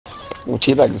We'll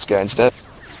teabag this guy instead.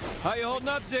 How you holding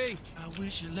up, Z? I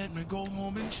wish you let me go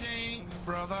home and change,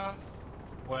 brother.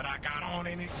 What I got on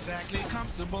ain't exactly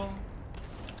comfortable.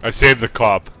 I saved the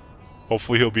cop.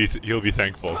 Hopefully he'll be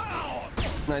thankful.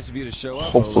 Nice of you to show up.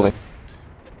 Hopefully.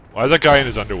 Why is that guy in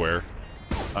his underwear?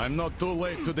 I'm not too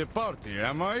late to the party,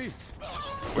 am I?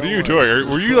 What are you doing?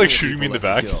 Were you like shooting me in the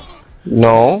back?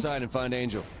 No. Inside and find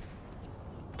Angel.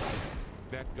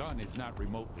 That gun is not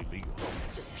remotely legal.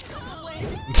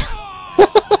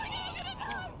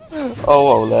 Oh,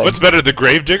 Oleg. What's better, the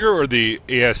Gravedigger or the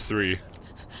AS3?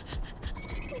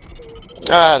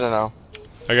 I don't know.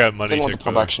 I got money Didn't to want the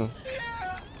pump go. action.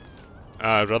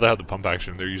 I'd rather have the pump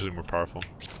action. They're usually more powerful.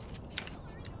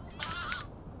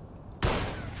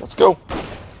 Let's go.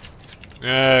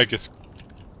 I guess.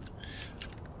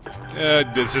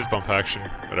 This is pump action.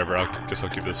 Whatever. I guess I'll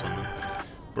keep this one then.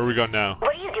 Where are we going now?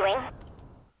 What are you doing?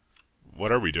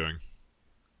 What are we doing?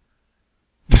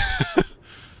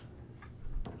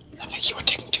 I think you were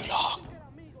taking too long.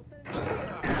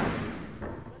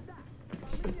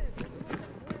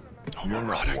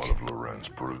 Homoerotic. One of Loren's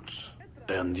brutes.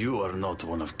 And you are not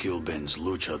one of Killbane's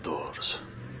luchadors.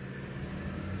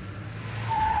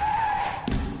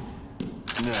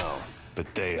 No,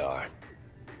 but they are.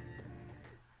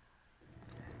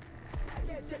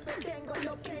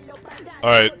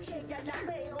 Alright.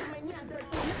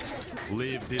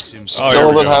 Leave this in Oh, here Still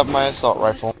we don't go. have my assault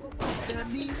rifle. That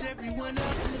means everyone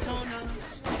else is on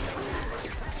us.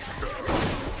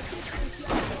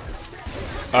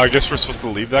 I guess we're supposed to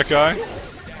leave that guy?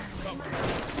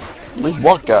 Leave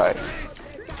what guy?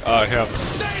 Him.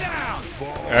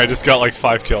 I just got like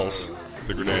 5 kills with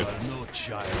the grenade. No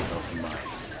child of mine,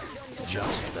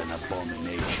 just an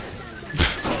abomination.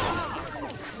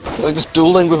 They're just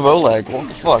dueling with Oleg. What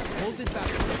the fuck?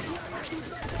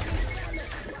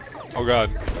 Oh god.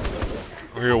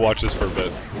 I'm gonna watch this for a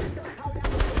bit.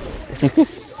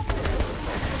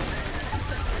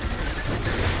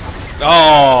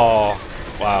 Oh!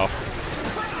 Wow.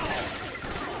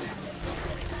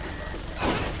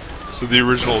 So the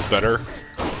original is better?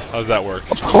 How does that work?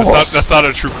 Of course. That's not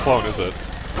a true clone, is it?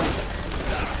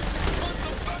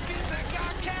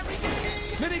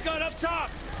 Minigun up top.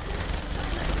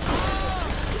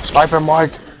 Sniper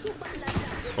Mike.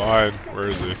 Fine. Where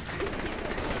is he?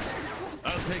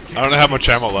 I don't have much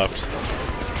ammo left.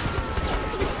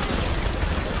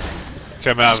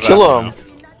 Okay, I'm out of Just kill that him. now.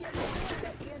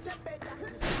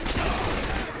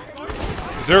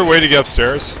 Is there a way to get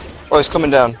upstairs? Oh, he's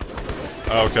coming down.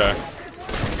 Oh, okay.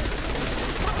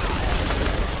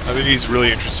 I think he's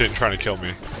really interested in trying to kill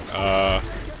me.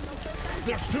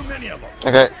 There's too many of them.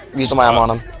 Okay, used my ammo on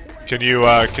him. Can you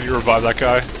revive that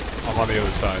guy? I'm on the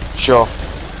other side. Sure.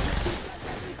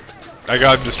 I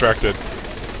got him distracted.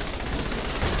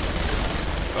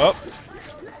 Oh.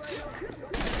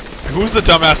 Who's the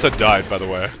dumbass that died, by the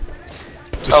way?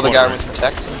 Just Oh, the guy wondering. with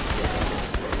protect.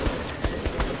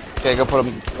 Okay, go put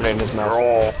it in his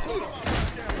mouth.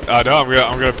 No, I'm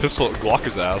gonna pistol Glock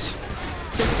his ass.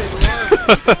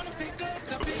 A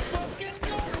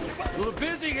little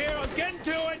busy here. I'm getting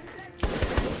to it.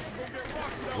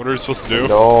 What are we supposed to do?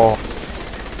 No.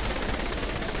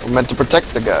 We're meant to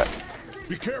protect the guy.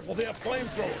 Be careful, they have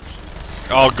flamethrowers.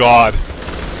 Oh god.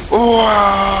 Ooh,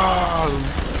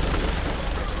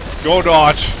 Go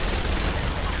Dodge.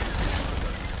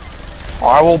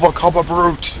 I will become a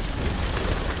brute.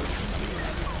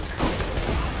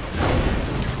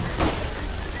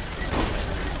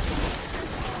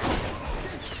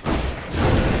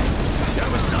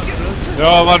 No,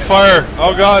 I'm on fire.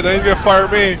 Oh god, he's gonna fire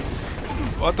me.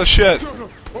 What the shit?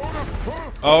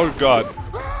 Oh god.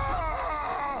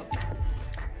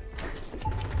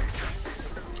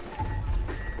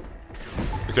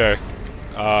 Okay.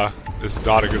 This is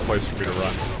not a good place for me to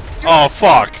run. Oh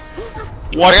fuck!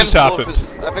 What just happened?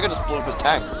 I think I just blew up his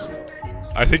tank.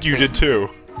 I think you did too.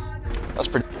 That's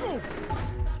pretty.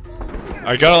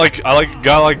 I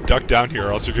gotta duck down here,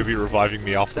 or else you're gonna be reviving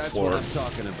me off the That's floor. what I'm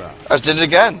talking about. I just did it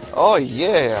again. Oh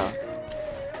yeah.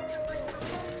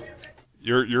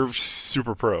 You're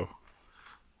super pro.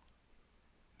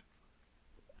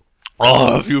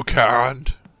 Oh, if you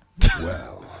can't.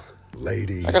 Well,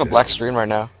 ladies I got a black screen right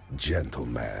now.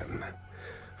 gentlemen,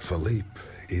 Philippe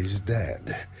is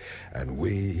dead, and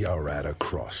we are at a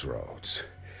crossroads.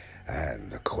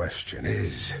 And the question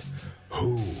is,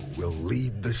 who will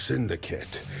lead the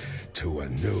Syndicate to a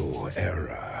new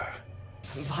era?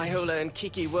 Viola and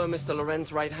Kiki were Mr.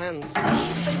 Loren's right hands.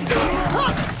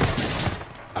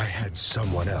 I had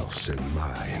someone else in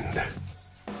mind.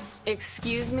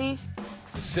 Excuse me?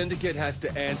 The Syndicate has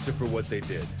to answer for what they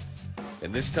did.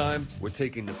 And this time, we're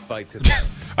taking the fight to them.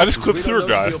 I just clipped through a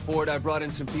guy. Steel board, I brought in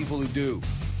some people who do.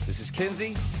 This is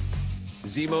Kinsey,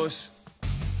 Zemos,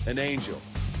 and Angel.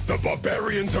 The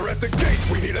barbarians are at the gate.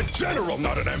 We need a general,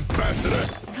 not an ambassador.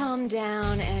 Calm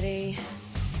down, Eddie.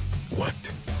 What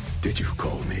did you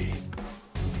call me?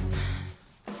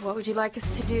 What would you like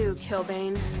us to do,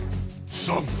 Killbane?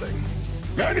 Something.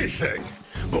 Anything.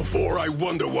 Before I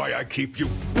wonder why I keep you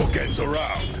bookends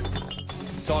around.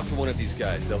 Talk to one of these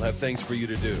guys. They'll have things for you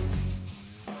to do.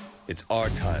 It's our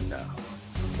time now.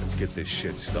 Let's get this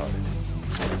shit started.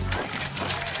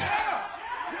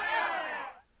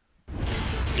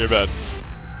 Get bad.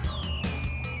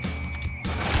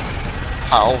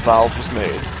 How Valve was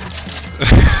made.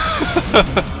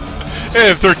 Hey, I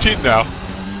have 13 now.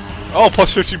 Oh,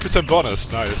 plus 15%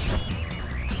 bonus. Nice.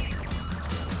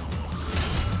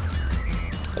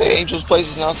 Hey, Angel's place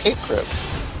is now a safe crib.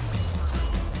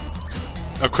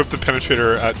 Equip the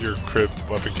penetrator at your crib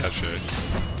weapon cache.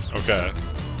 Okay.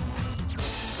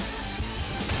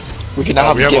 We can now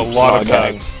have we have gimps a lot in our of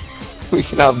gang. pads. We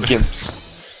can have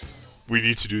gimps. We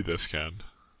need to do this, Ken.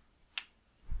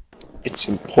 It's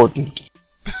important.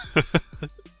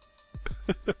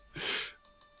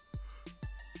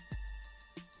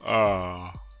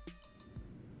 Alright.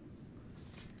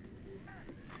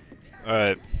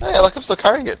 Hey, look, I'm still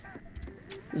carrying it.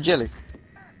 Jelly.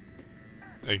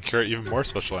 And carry even more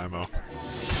special ammo.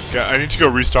 Yeah, I need to go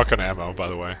restock on ammo, by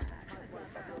the way.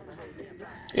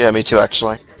 Yeah, me too,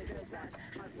 actually.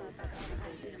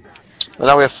 Well,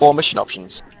 now we have 4 mission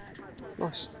options.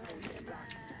 Nice.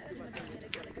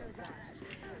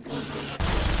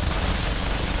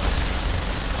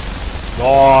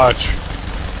 Launch!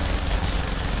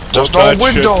 There's Fuck no that shit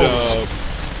windows! up.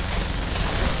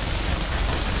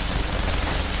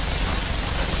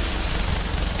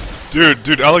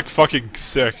 Dude, I look fucking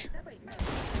sick.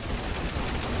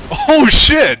 Oh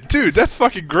shit! Dude, that's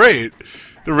fucking great!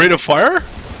 The rate of fire?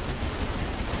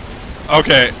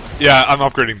 Okay, yeah, I'm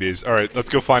upgrading these. Alright, let's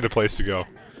go find a place to go.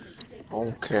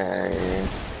 Okay.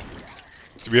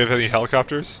 Do we have any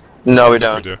helicopters? No, we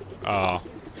don't. We do.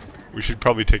 We should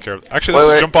probably take care of... Actually, let's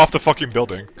just jump off the fucking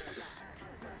building.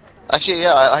 Actually,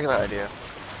 yeah, I like that idea.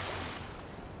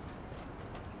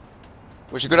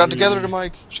 We should go down together,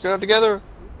 Mike. We should go down together.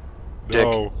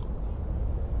 No.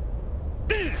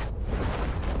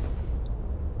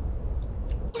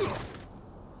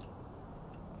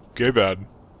 Gay bad.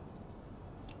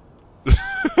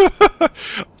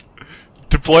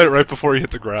 Deploy it right before you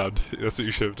hit the ground. That's what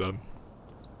you should have done.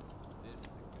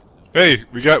 Hey,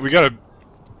 we got a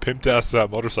pimped ass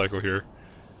motorcycle here.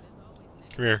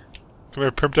 Come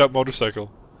here, pimped out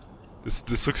motorcycle.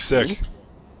 This looks sick. Really?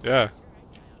 Yeah.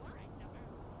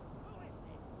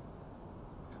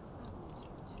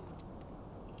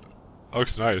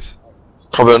 Looks nice.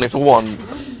 Probably only for one.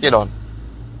 Get on.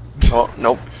 Oh,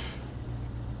 nope.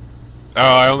 Oh,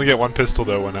 I only get one pistol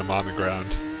though when I'm on the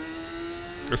ground.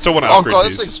 I still want to Oh upgrade god,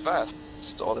 these. this thing's fast.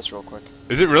 Store this real quick.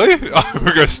 Is it really? Oh,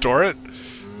 we're gonna store it?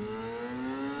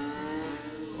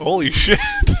 Holy shit!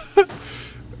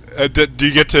 Do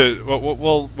you get to?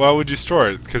 Well, why would you store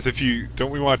it? Because if you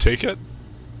don't, we want to take it.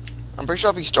 I'm pretty sure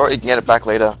if you store it, you can get it back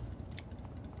later.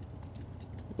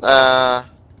 I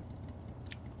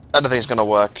don't think it's gonna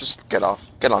work. Just get off.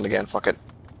 Get on again. Fuck it.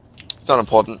 It's not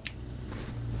important.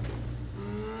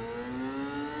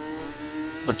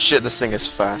 But shit, this thing is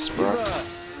fast, bro.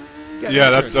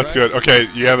 Yeah, that's good. Okay,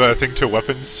 you have a thing to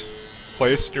weapons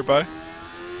place nearby?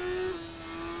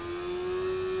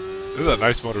 This is a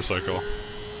nice motorcycle.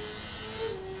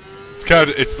 It's a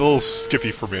little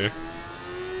skippy for me.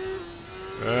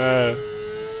 I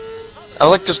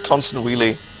like just constant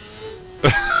wheelie.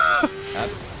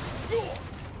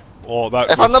 Well, that.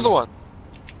 I found another one.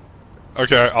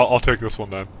 Okay, I'll take this one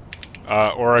then.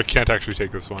 Or I can't actually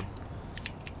take this one.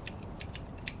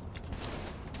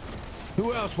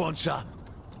 Who else wants some?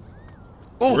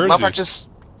 Oh, Where is malpractice.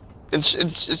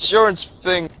 Insurance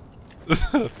thing.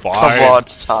 Fine. Come on,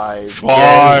 it's time.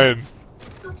 Fine.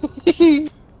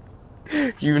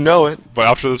 You know it. But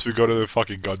after this, we go to the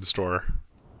fucking gun store.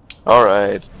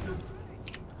 Alright.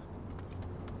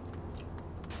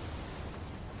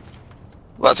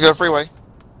 Let's go freeway.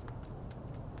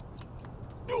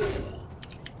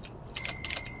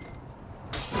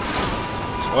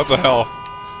 What the hell?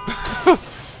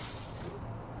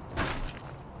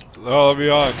 Oh, let me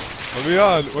on. Let me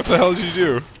on. What the hell did you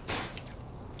do?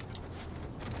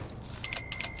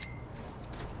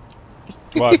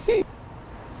 What?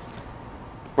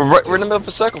 We're in the middle of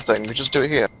a circle thing. We just do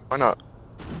it here. Why not?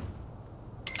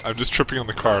 I'm just tripping on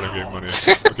the car and I'm getting money.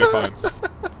 Okay, fine.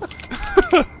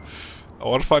 I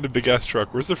want to find a big ass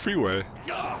truck. Where's the freeway?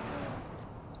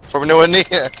 Probably nowhere near.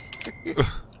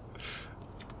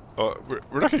 Oh,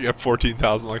 we're not gonna get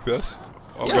 14,000 like this.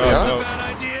 Oh Yeah,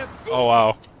 god, we no. Oh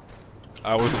wow.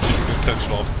 I wasn't even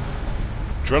intentional.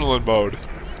 Adrenaline mode.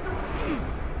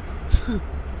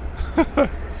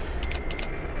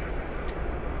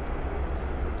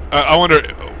 I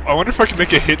wonder if I can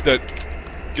make a hit that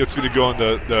gets me to go in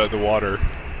the water.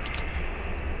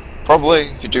 Probably,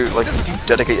 if you do, like, if you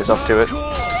dedicate yourself to it.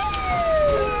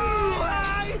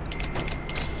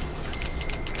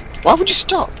 Why would you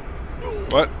stop?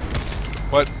 What?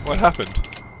 What happened?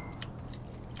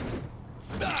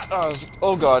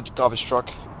 Oh god, garbage truck.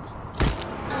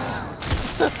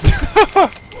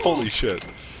 Holy shit.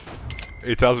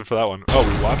 8,000 for that one. Oh,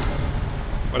 we won?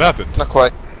 What happened? Not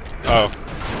quite. Oh.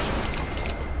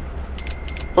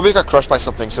 Probably got crushed by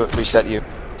something, so it reset you.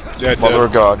 Yeah, it Mother did.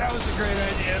 of God. That was a great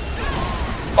idea.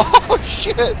 Oh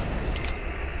shit!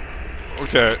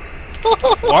 Okay.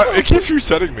 Why? It keeps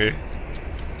resetting me.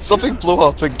 Something blew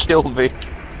up and killed me.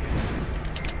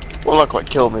 Well, not quite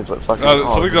killed me, but fucking.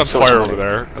 Something's on so much fire money. over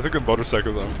there. I think the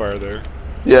motorcycle's on fire there.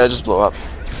 Yeah, it just blew up.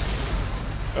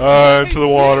 Into the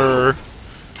water.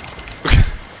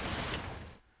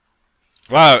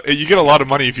 Wow, you get a lot of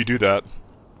money if you do that.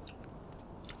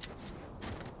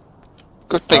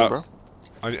 Good thing, bro.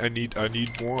 I need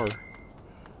more.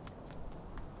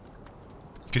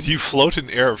 Cause you float in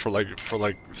air for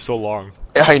like so long.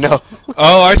 Yeah, I know.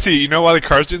 Oh, I see. You know why the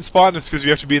cars didn't spawn? It's because we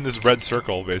have to be in this red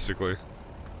circle, basically.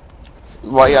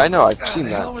 Well, yeah, I know. I've seen What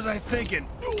the hell that. was I thinking?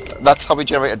 That's how we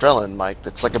generate adrenaline, Mike.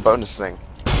 It's like a bonus thing.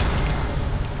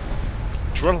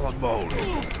 Adrenaline mode.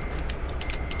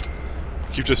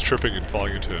 Keep just tripping and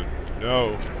falling into it.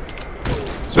 No.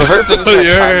 So I heard things like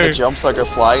Yay. time the jumps like a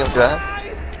fly like that.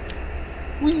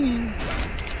 Whee!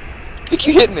 I think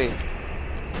you hit me.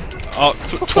 Oh,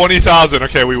 20,000.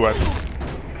 Okay, we win.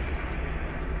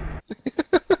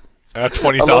 I had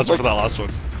 20,000 for that last one.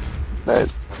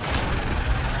 Nice.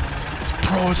 It's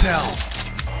pro as hell.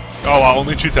 Oh wow,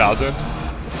 only 2,000. Well,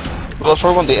 that's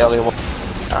probably one of the earlier ones.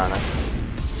 I don't know.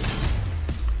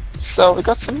 So we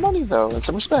got some money though, and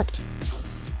some respect.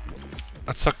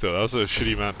 That sucked though. That was a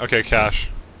shitty amount. Okay, cash.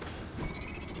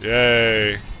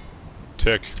 Yay.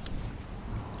 Tick.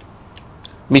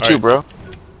 Me too, Alright. bro.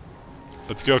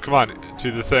 Let's go. Come on,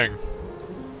 to the thing.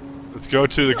 Let's go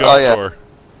to the gun store.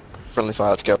 Friendly fire.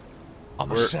 Let's go. I'm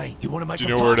a Where- saint. You want to make Do a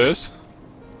you know where it fuss? is?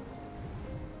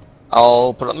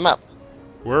 I'll put it on the map.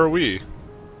 Where are we?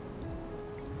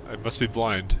 I must be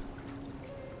blind.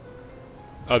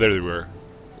 Oh, there they were.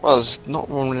 Well, there's not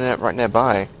one right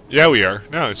nearby. Yeah, we are.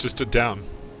 No, it's just a down.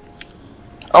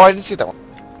 Oh, I didn't see that one.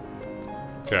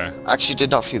 Okay. I actually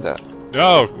did not see that.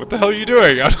 No, what the hell are you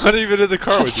doing? I'm not even in the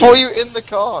car with Before you. you in the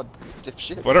car,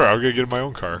 dipshit. Whatever, I'm gonna get in my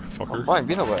own car, Oh, fucker. fine,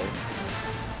 be that way.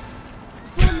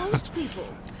 For most people,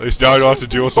 At least now I don't have to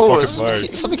deal with the Oh, fucking it's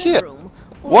flag. something here.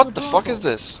 What the fuck is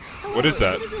this? What is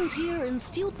that? Citizens here in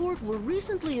Steelport were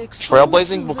recently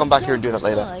Trailblazing? We'll come back here and do that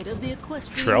later.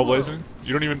 Trailblazing?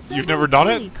 You don't even. You've never done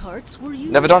it?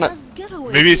 Never done it.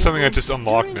 Maybe it's something I just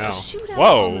unlocked now.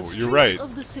 Whoa, you're right.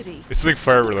 It's something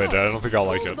fire related. I don't think I'll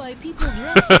like it.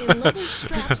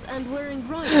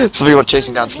 Somebody went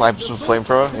chasing down snipers with a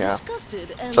flamethrower? Yeah.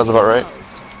 Sounds about right.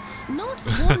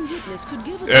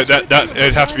 Yeah,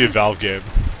 it'd have to be a Valve game.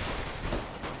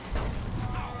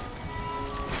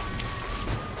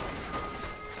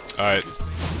 Alright,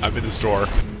 I'm in the store.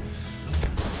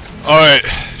 Alright,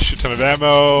 shit ton of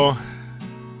ammo.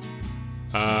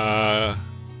 I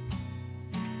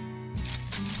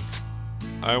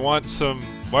want some.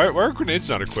 Why are grenades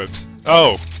not equipped?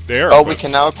 Oh, they are. Oh, equipped. we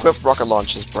can now equip rocket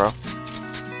launches, bro.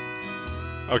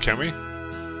 Oh, can we?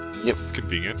 Yep. It's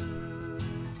convenient.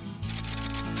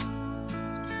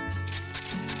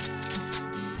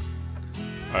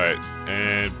 Alright,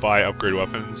 and buy upgrade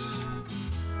weapons.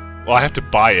 Well, I have to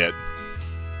buy it.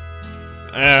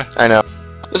 I know.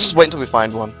 Let's just wait until we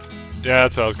find one. Yeah,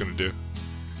 that's what I was gonna do.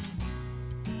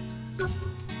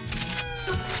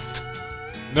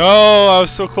 No, I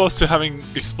was so close to having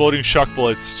exploding shock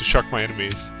bullets to shock my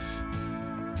enemies.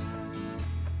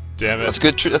 Damn it. That's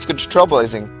good. That's good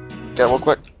trailblazing. Get it real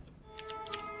quick.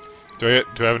 Do I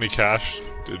have any cash?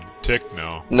 Did it tick?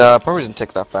 No. No, probably doesn't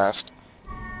tick that fast.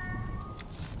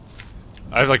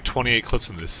 I have like 28 clips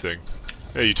in this thing.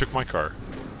 Hey, you took my car.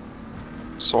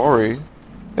 Sorry.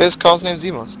 His car's name's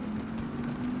Zemos.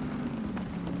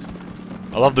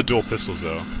 I love the dual pistols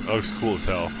though. That looks cool as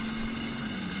hell.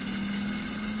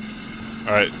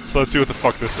 Alright, so let's see what the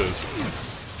fuck this is.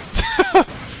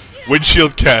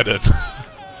 Windshield cannon.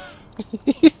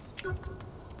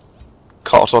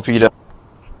 Car torpedo.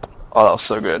 Oh, that was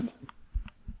so good.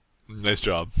 Nice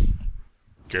job.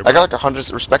 I got like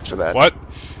 100 respect for that. What?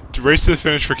 To race to the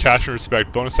finish for cash and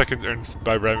respect. Bonus seconds earned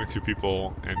by ramming through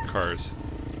people and cars.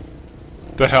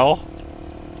 The hell?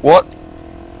 What?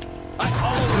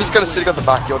 I'm just gonna sit at the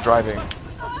back. You're driving.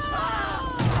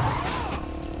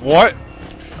 What?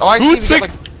 Oh, I Who see.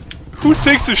 thinks? Who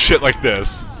thinks of shit like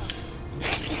this?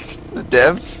 The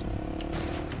devs.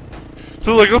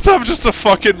 So like, let's have just a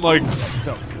fucking like.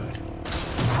 Felt good.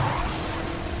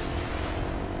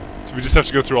 So we just have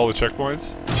to go through all the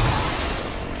checkpoints.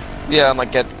 Yeah, and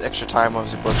like get extra time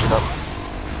as you push it up.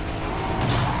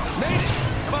 Made it!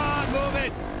 Come on, move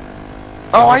it!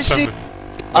 Oh, I Let's see. have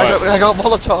I got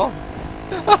Molotov.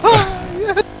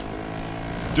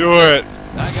 Do it.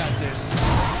 I got this.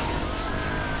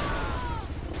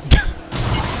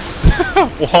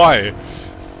 Why?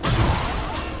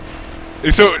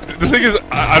 So the thing is,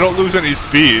 I don't lose any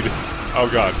speed. Oh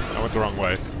god, I went the wrong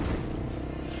way.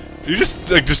 So you're just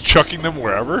like chucking them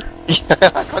wherever? Yeah,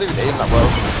 I can't even aim that well.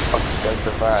 I'm going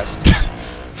so fast.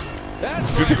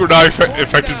 Good thing we're not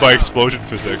affected by explosion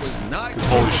physics. 'Cause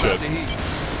holy shit.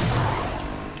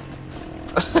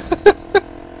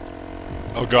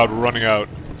 Oh god, we're running out.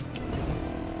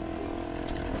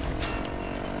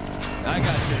 I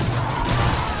got this.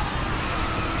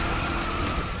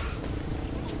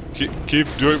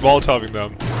 Keep doing Molotoving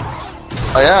them.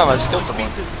 I am. I've killed someone.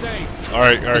 Piece of safe.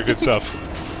 Alright, good stuff.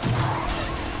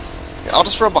 I'll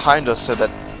just run behind us so that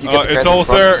you get the It's guys in almost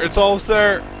front. there, it's almost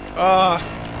there.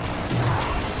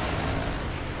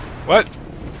 What?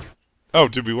 Oh,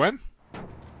 did we win?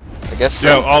 I guess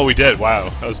so. Yeah, oh we did, wow.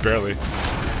 That was barely.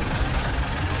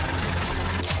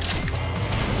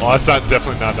 Well, that's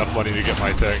definitely not enough money to get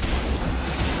my thing.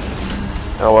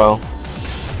 Oh well.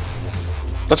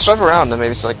 Let's drive around and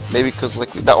maybe because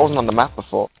that wasn't on the map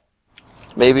before.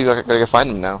 Maybe I gotta go find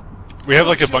them now. We have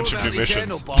like a bunch of new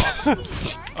missions.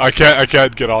 I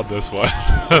can't get on this one.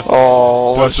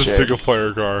 Oh, that's a shit. single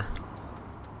player car.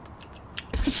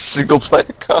 Single player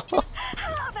car.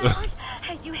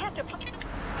 You have to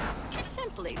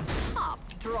simply top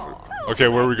draw. Okay,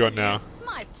 where are we going now?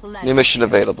 My pleasure. New mission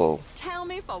available. Tell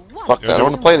me for what. Fuck that, I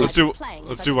want to play these.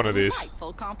 Let's do one of these.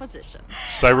 Composition.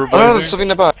 Cyber Oh no, there's blazing.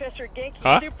 something about.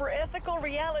 Huh? Super ethical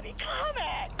reality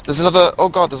comic. There's another. Oh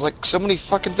god, there's like so many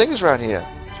fucking things around here.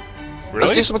 Let's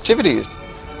do Really? some activities.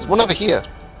 There's one over here.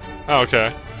 Oh,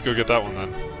 okay. Let's go get that one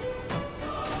then.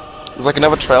 There's like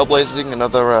another trailblazing,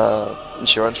 another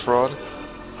insurance fraud,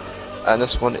 and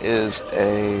this one is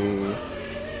a.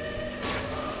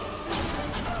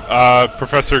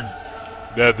 Professor.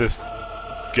 This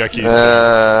Geki's.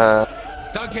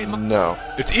 No.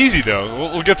 It's easy though.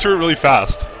 We'll get through it really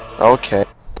fast. Okay.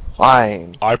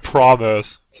 Fine. I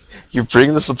promise. You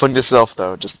bring this upon yourself,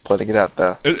 though. Just putting it out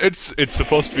there. It's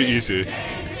supposed to be easy.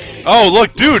 Oh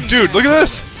look, dude, look at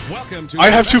this. I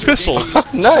have 2 pistols.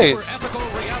 Nice.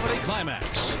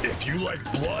 If you like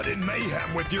blood and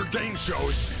mayhem with your game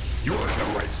shows, you're in the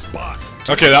right spot.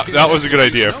 Okay, that was a good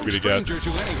idea for me to get.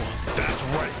 That's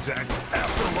right, Zach.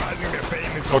 After rising to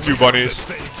fame as Fuck the you, leader of bunnies.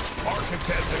 the Saints, our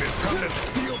contestant has come to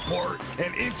Steelport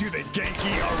and into the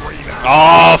Genki Arena.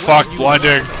 Oh fuck,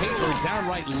 blinding.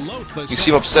 You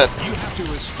seem upset. You have to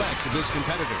respect this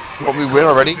competitor. Well, we win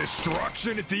already.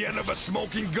 Destruction at the end of a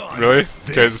smoking gun. Really?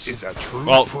 Okay, This is a true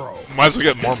well, pro. might as well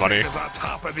get more His money. head is on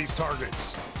top of these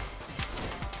targets.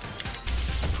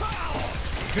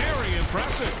 Very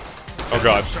impressive. Oh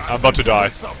god, I'm about to die.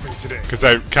 Something today. Because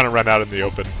I kind of ran out in the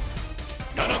open.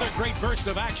 Another great burst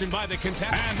of action by the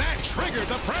contestant. And that triggered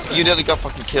the present. You nearly got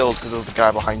fucking killed because there was the guy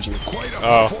behind you. Quite a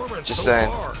Oh. performance Just so saying.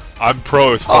 far. I'm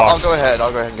pro as I'll fuck. go ahead.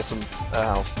 I'll go ahead and get some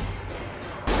health.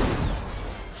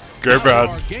 Very For bad.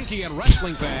 our Genki and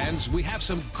wrestling fans, we have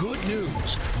some good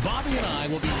news. Bobby and I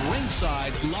will be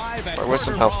ringside live at Alright, where's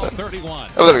some Burger health Brawl then? 31.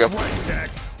 Oh, there we go. Right, Zach.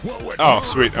 What would Oh, your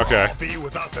sweet, okay. brawl be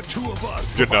without the two of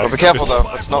us? Good enough. Well, be careful It's- though.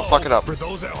 Let's not fuck it up. For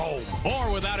those at home. Or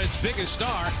without its biggest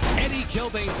star, Eddie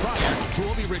Kilbane Pryor, who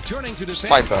will be returning to defend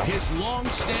Piper. his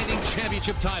long-standing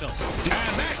championship title. And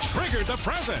that triggered the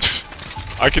present.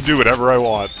 I can do whatever I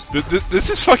want.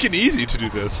 This is fucking easy to do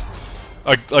this.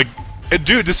 Like, and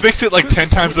dude, this makes it like 10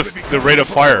 times the rate of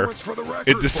fire.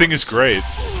 This thing is great.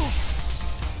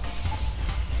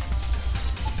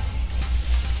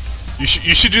 You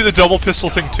should do the double pistol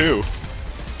thing too.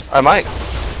 I might.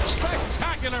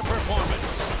 Spectacular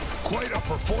performance. Quite a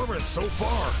performance so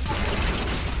far.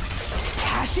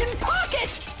 Cash in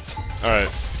pocket. All right.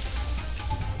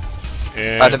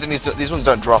 I don't And think these ones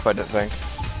don't drop. I don't think.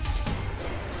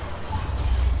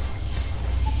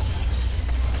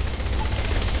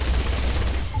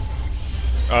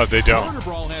 They don't. Border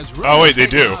Brawl has really Oh wait, they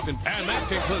taken do. off, and that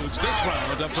concludes this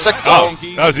round of Sex Professor dolls.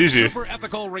 Geeky's That was easy. Super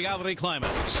ethical reality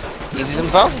climax. Easy and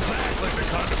fast.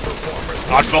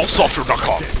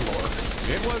 Oddfellsoftware.com.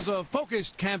 It was a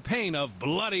focused campaign of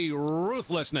bloody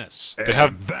ruthlessness. They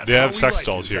have sex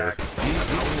dolls here.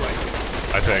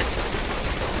 I think.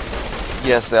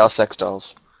 Yes, they are sex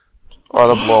dolls. Or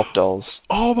the blow up dolls.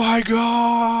 Oh my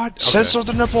god! Okay. Censor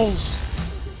the nipples!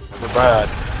 They're bad.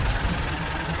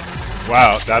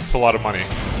 Wow, that's a lot of money.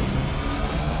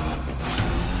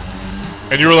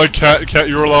 And you were like, Cat,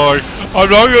 you were like, I'm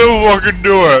not gonna fucking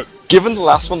do it! Given the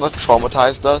last one that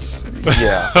traumatized us,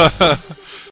 yeah.